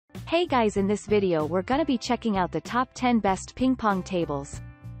Hey guys, in this video we're gonna be checking out the top 10 best ping pong tables.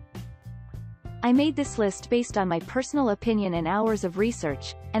 I made this list based on my personal opinion and hours of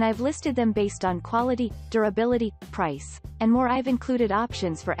research, and I've listed them based on quality, durability, price, and more. I've included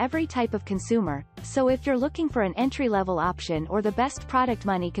options for every type of consumer, so if you're looking for an entry-level option or the best product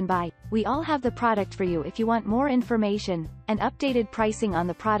money can buy, we all have the product for you. If you want more information and updated pricing on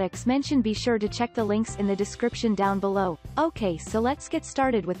the products mentioned, be sure to check the links in the description down below. Okay, so let's get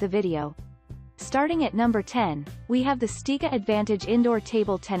started with the video. Starting at number 10, we have the STIGA Advantage Indoor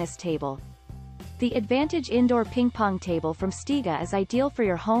Table Tennis Table. The Advantage Indoor Ping Pong Table from STIGA is ideal for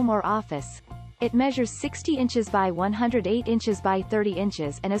your home or office. It measures 60 inches by 108 inches by 30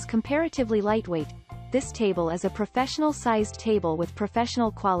 inches and is comparatively lightweight. This table is a professional-sized table with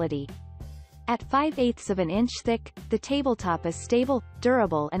professional quality. At 5/8 of an inch thick, the tabletop is stable,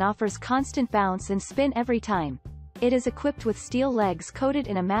 durable and offers constant bounce and spin every time. It is equipped with steel legs coated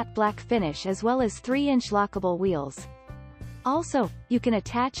in a matte black finish as well as 3-inch lockable wheels. Also, you can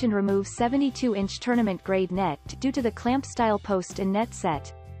attach and remove 72-inch tournament-grade net due to the clamp-style post and net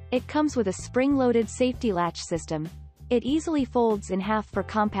set. It comes with a spring-loaded safety latch system. It easily folds in half for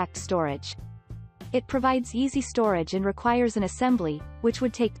compact storage. It provides easy storage and requires an assembly, which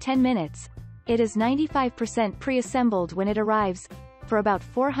would take 10 minutes. It is 95% pre-assembled when it arrives, for about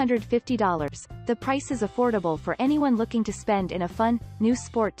 $450. The price is affordable for anyone looking to spend in a fun, new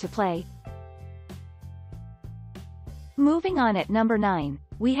sport to play. Moving on, at number 9,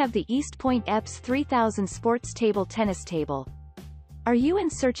 we have the EastPoint EPS 3000 Sports Table Tennis Table. Are you in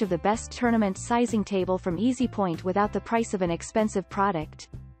search of the best tournament sizing table from EastPoint without the price of an expensive product?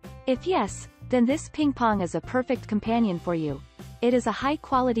 If yes, then this ping pong is a perfect companion for you. It is a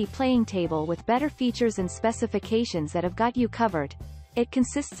high-quality playing table with better features and specifications that have got you covered. It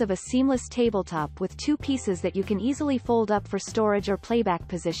consists of a seamless tabletop with 2 pieces that you can easily fold up for storage or playback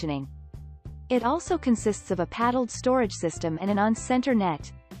positioning. It also consists of a paddled storage system and an on-center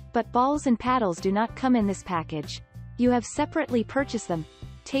net. But balls and paddles do not come in this package. You have separately purchased them.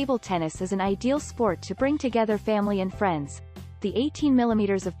 Table tennis is an ideal sport to bring together family and friends. The 18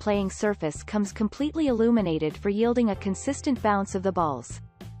 mm of playing surface comes completely illuminated for yielding a consistent bounce of the balls.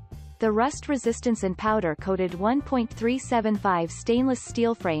 The rust resistance and powder-coated 1.375 stainless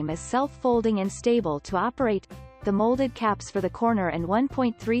steel frame is self-folding and stable to operate. The molded caps for the corner and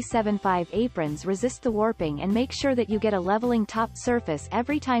 1.375 aprons resist the warping and make sure that you get a leveling top surface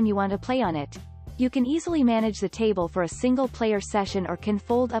every time you want to play on it. You can easily manage the table for a single-player session or can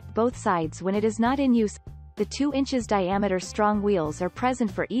fold up both sides when it is not in use. The 2 inches diameter strong wheels are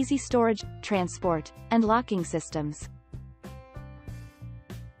present for easy storage, transport, and locking systems.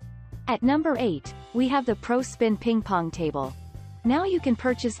 At number 8, we have the Pro Spin Ping Pong Table. Now you can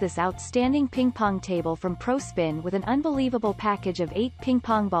purchase this outstanding ping pong table from Pro Spin with an unbelievable package of 8 ping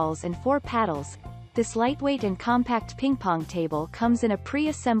pong balls and 4 paddles. This lightweight and compact ping pong table comes in a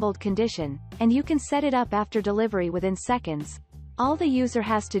pre-assembled condition, and you can set it up after delivery within seconds. All the user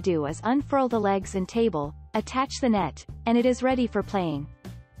has to do is unfurl the legs and table, attach the net, and it is ready for playing.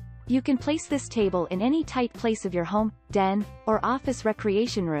 You can place this table in any tight place of your home, den, or office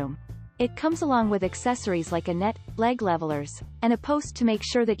recreation room. It comes along with accessories like a net, leg levelers, and a post to make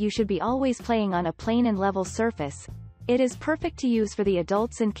sure that you should be always playing on a plain and level surface. It is perfect to use for the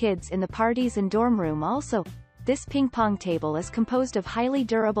adults and kids in the parties and dorm room also. This ping pong table is composed of highly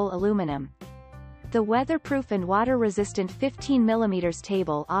durable aluminum. The weatherproof and water-resistant 15 mm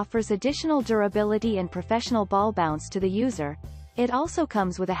table offers additional durability and professional ball bounce to the user. It also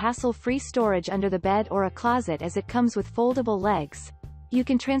comes with a hassle-free storage under the bed or a closet as it comes with foldable legs. You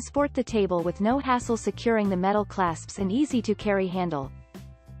can transport the table with no hassle securing the metal clasps and easy-to-carry handle.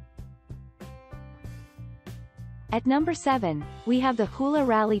 At number 7, we have the JOOLA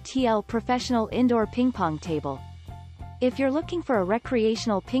Rally TL Professional Indoor Ping Pong Table. If you're looking for a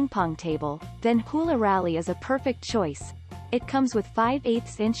recreational ping pong table, then JOOLA Rally is a perfect choice. It comes with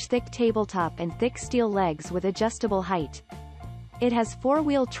 5/8 inch thick tabletop and thick steel legs with adjustable height. It has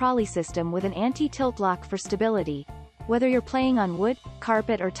 4-wheel trolley system with an anti-tilt lock for stability. Whether you're playing on wood,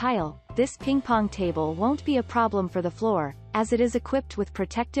 carpet or tile, this ping pong table won't be a problem for the floor, as it is equipped with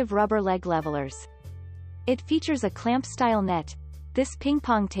protective rubber leg levelers. It features a clamp-style net. This ping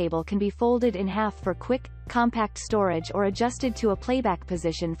pong table can be folded in half for quick, compact storage or adjusted to a playback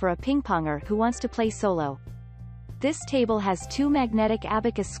position for a ping-ponger who wants to play solo. This table has 2 magnetic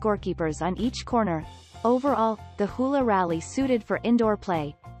abacus scorekeepers on each corner. Overall, the JOOLA Rally suited for indoor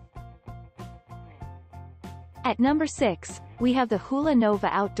play. At number 6, we have the JOOLA Nova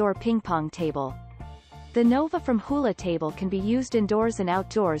Outdoor Ping Pong Table. The Nova from JOOLA table can be used indoors and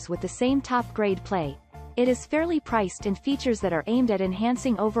outdoors with the same top-grade play. It is fairly priced and features that are aimed at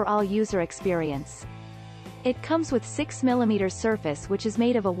enhancing overall user experience. It comes with 6mm surface which is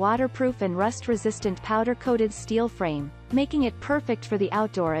made of a waterproof and rust-resistant powder-coated steel frame, making it perfect for the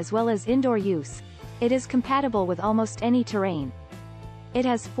outdoor as well as indoor use. It is compatible with almost any terrain. It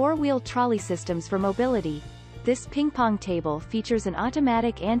has 4-wheel trolley systems for mobility. This ping pong table features an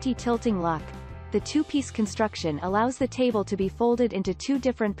automatic anti-tilting lock. The two-piece construction allows the table to be folded into 2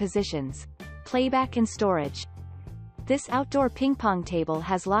 different positions: playback and storage. This outdoor ping pong table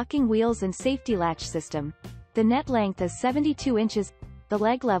has locking wheels and safety latch system. The net length is 72 inches. The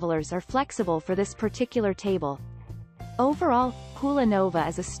leg levelers are flexible for this particular table. Overall, JOOLA Nova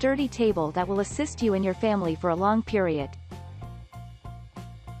is a sturdy table that will assist you and your family for a long period.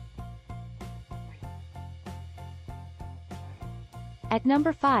 At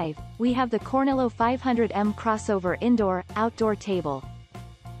number 5, we have the Cornilleau 500M Crossover Indoor-Outdoor Table.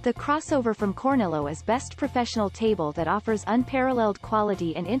 The crossover from Cornilleau is best professional table that offers unparalleled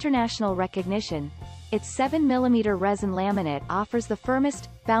quality and international recognition. Its 7mm resin laminate offers the firmest,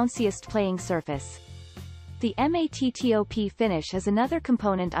 bounciest playing surface. The matte finish is another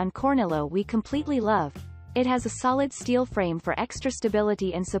component on Cornilleau we completely love. It has a solid steel frame for extra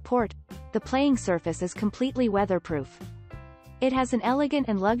stability and support. The playing surface is completely weatherproof. It has an elegant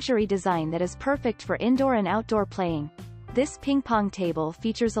and luxury design that is perfect for indoor and outdoor playing. This ping pong table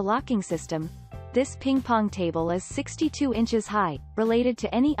features a locking system. This ping pong table is 62 inches high, related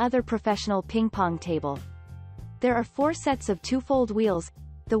to any other professional ping pong table. There are 4 sets of 2-fold wheels.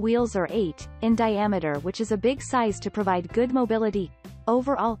 The wheels are 8 in diameter, which is a big size to provide good mobility.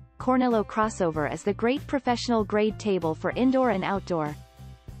 Overall, Cornilleau Crossover is the great professional grade table for indoor and outdoor.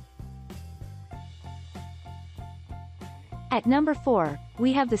 At number 4,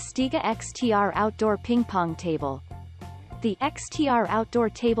 we have the STIGA XTR Outdoor Ping Pong Table. The XTR Outdoor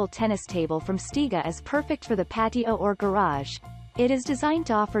Table Tennis Table from STIGA is perfect for the patio or garage. It is designed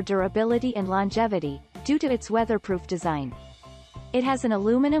to offer durability and longevity, due to its weatherproof design. It has an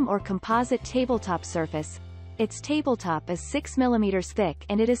aluminum or composite tabletop surface. Its tabletop is 6mm thick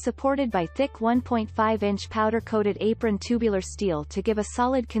and it is supported by thick 1.5-inch powder-coated apron tubular steel to give a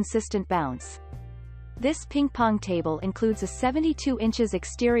solid consistent bounce. This ping pong table includes a 72 inches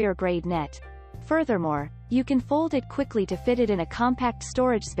exterior grade net. Furthermore, you can fold it quickly to fit it in a compact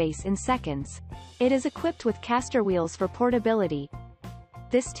storage space in seconds. It is equipped with caster wheels for portability.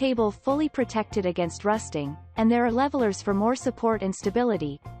 This table fully protected against rusting, and there are levelers for more support and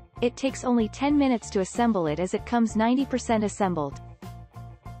stability. It takes only 10 minutes to assemble it as it comes 90% assembled.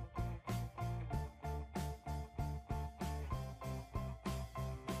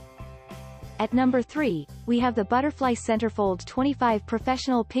 At number 3, we have the Butterfly Centrefold 25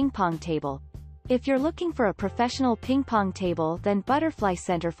 Professional Ping Pong Table. If you're looking for a professional ping pong table, then Butterfly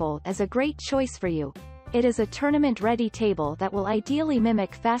Centrefold is a great choice for you. It is a tournament-ready table that will ideally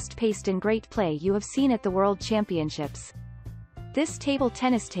mimic fast-paced and great play you have seen at the World Championships. This table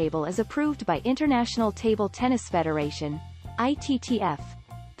tennis table is approved by International Table Tennis Federation, ITTF.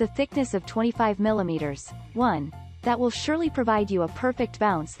 The thickness of 25 mm. 1. That will surely provide you a perfect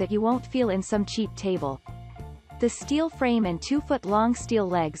bounce that you won't feel in some cheap table. The steel frame and 2-foot-long steel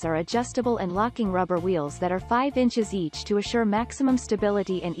legs are adjustable and locking rubber wheels that are 5 inches each to assure maximum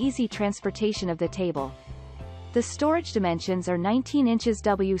stability and easy transportation of the table. The storage dimensions are 19 inches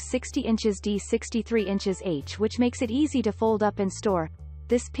W 60 inches D 63 inches H, which makes it easy to fold up and store.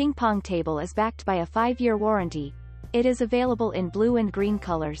 This ping pong table is backed by a 5-year warranty. It is available in blue and green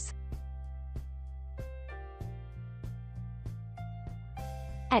colors.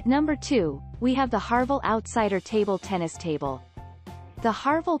 At number 2, we have the Harvil Outsider Table Tennis Table. The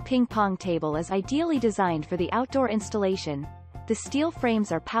Harvil Ping Pong Table is ideally designed for the outdoor installation. The steel frames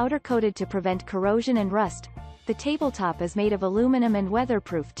are powder-coated to prevent corrosion and rust. The tabletop is made of aluminum and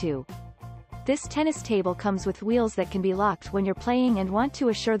weatherproof too. This tennis table comes with wheels that can be locked when you're playing and want to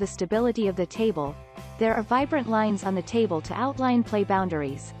assure the stability of the table. There are vibrant lines on the table to outline play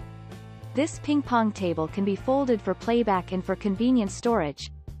boundaries. This ping pong table can be folded for playback and for convenient storage.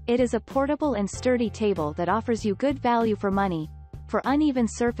 It is a portable and sturdy table that offers you good value for money. For uneven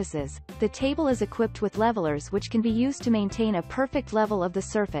surfaces, the table is equipped with levelers which can be used to maintain a perfect level of the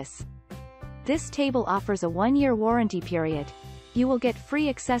surface. This table offers a 1-year warranty period. You will get free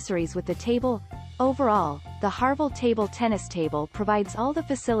accessories with the table. Overall, the Harvil Table Tennis Table provides all the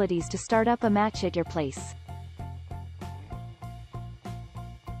facilities to start up a match at your place.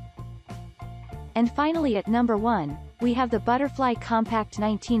 And finally at number 1, we have the Butterfly Compact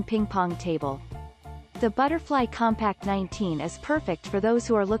 19 Ping Pong Table. The Butterfly Compact 19 is perfect for those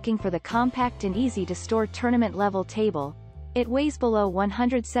who are looking for the compact and easy to store tournament-level table. It weighs below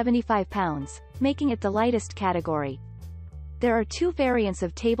 175 pounds, making it the lightest category. There are two variants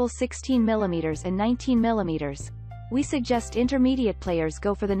of table: 16mm and 19mm. We suggest intermediate players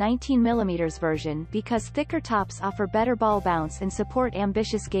go for the 19mm version because thicker tops offer better ball bounce and support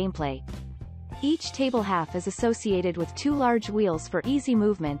ambitious gameplay. Each table half is associated with two large wheels for easy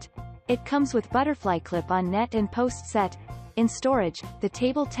movement. It comes with butterfly clip-on net and post set. In storage, the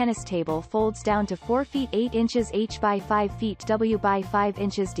table tennis table folds down to 4 feet 8 inches h by 5 feet w by 5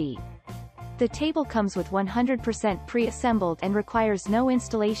 inches d. The table comes with 100% pre-assembled and requires no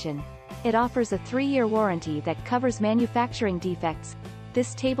installation. It offers a 3-year warranty that covers manufacturing defects.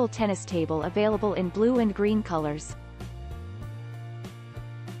 This table tennis table available in blue and green colors.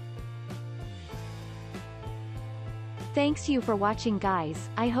 Thanks you for watching, guys.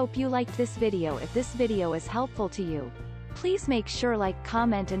 I hope you liked this video. If this video is helpful to you, please make sure like,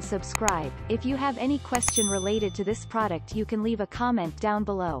 comment and subscribe. If you have any question related to this product, you can leave a comment down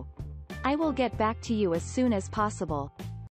below. I will get back to you as soon as possible.